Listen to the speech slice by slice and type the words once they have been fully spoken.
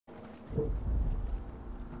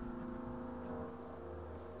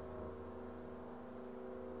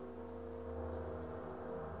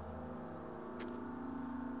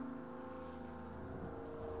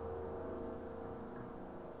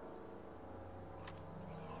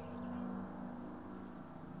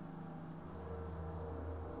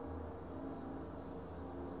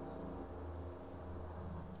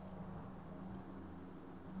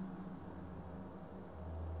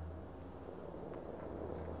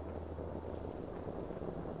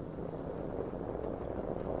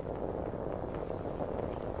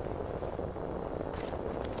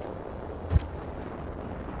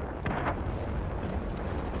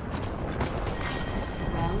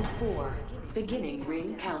Beginning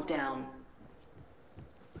ring countdown.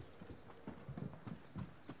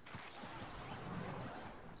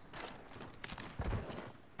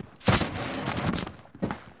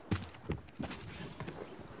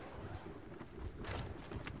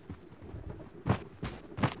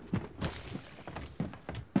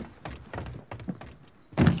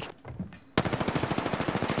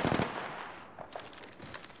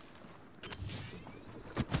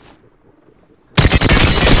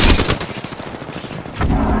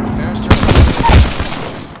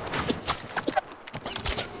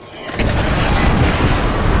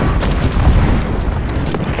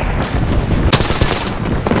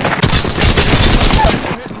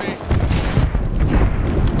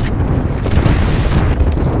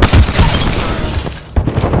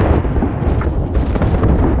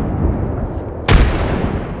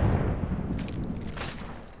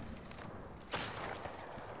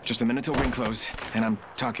 Just a minute till ring close, and I'm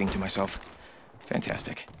talking to myself.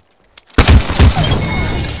 Fantastic.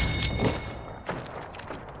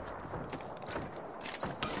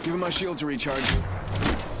 Giving my shields a recharge.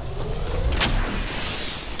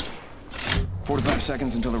 45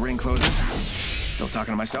 seconds until the ring closes. Still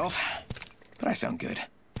talking to myself, but I sound good.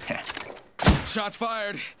 Shots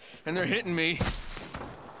fired, and they're hitting me.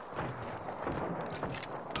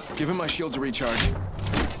 Giving my shields a recharge.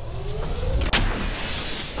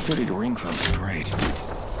 30 to ring close, great.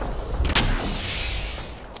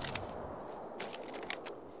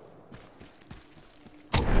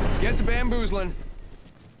 Get to bamboozling.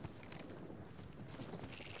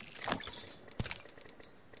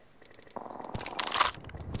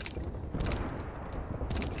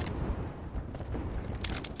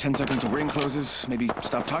 Ten seconds till ring closes. Maybe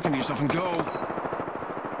stop talking to yourself and go.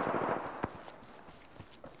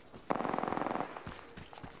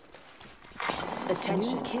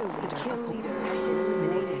 Attention, kill leader has been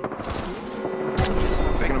eliminated.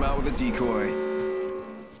 Faking him out with a decoy.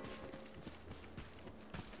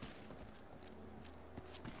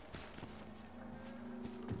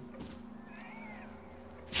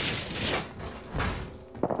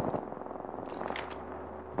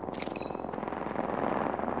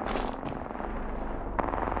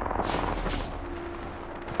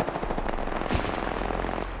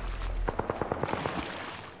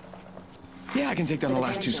 Yeah, I can take down the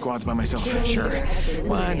last two squads by myself. Sure.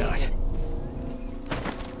 Why not?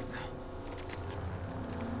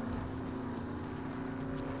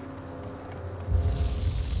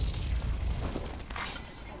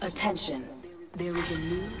 Attention, there is a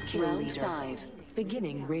new kill leader. Round 5,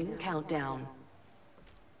 beginning ring countdown.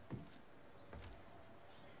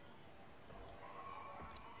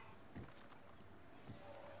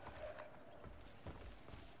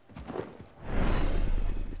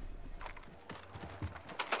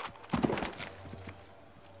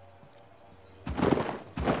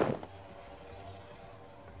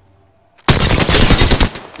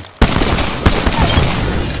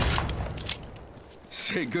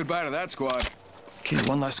 Say goodbye to that squad. Okay,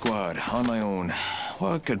 one last squad, on my own.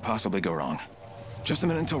 What could possibly go wrong? Just a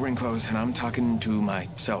minute until ring close, and I'm talking to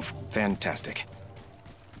myself. Fantastic.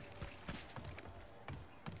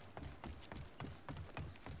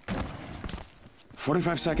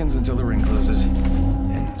 "45 seconds until the ring closes,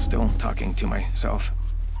 and still talking to myself.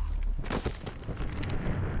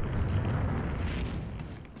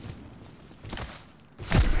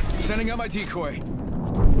 Sending out my decoy.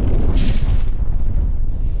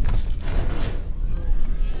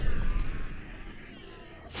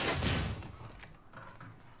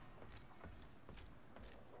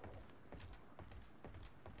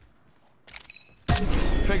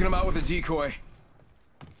 Faking him out with a decoy.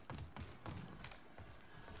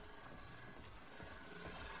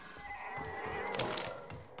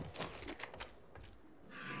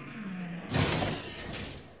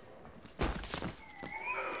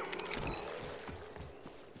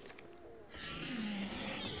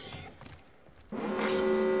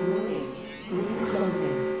 Ring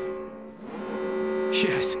closing.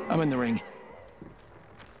 Yes, I'm in the ring.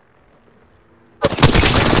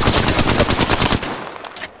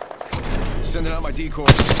 Sending out my decoy.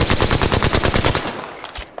 Bad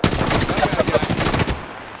guy.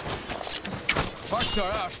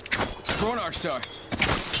 Arcstar out. Throwing Arcstar.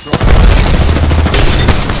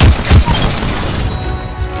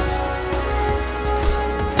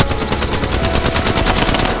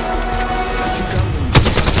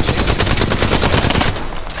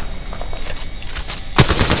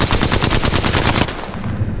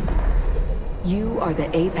 You are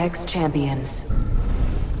the Apex Champions.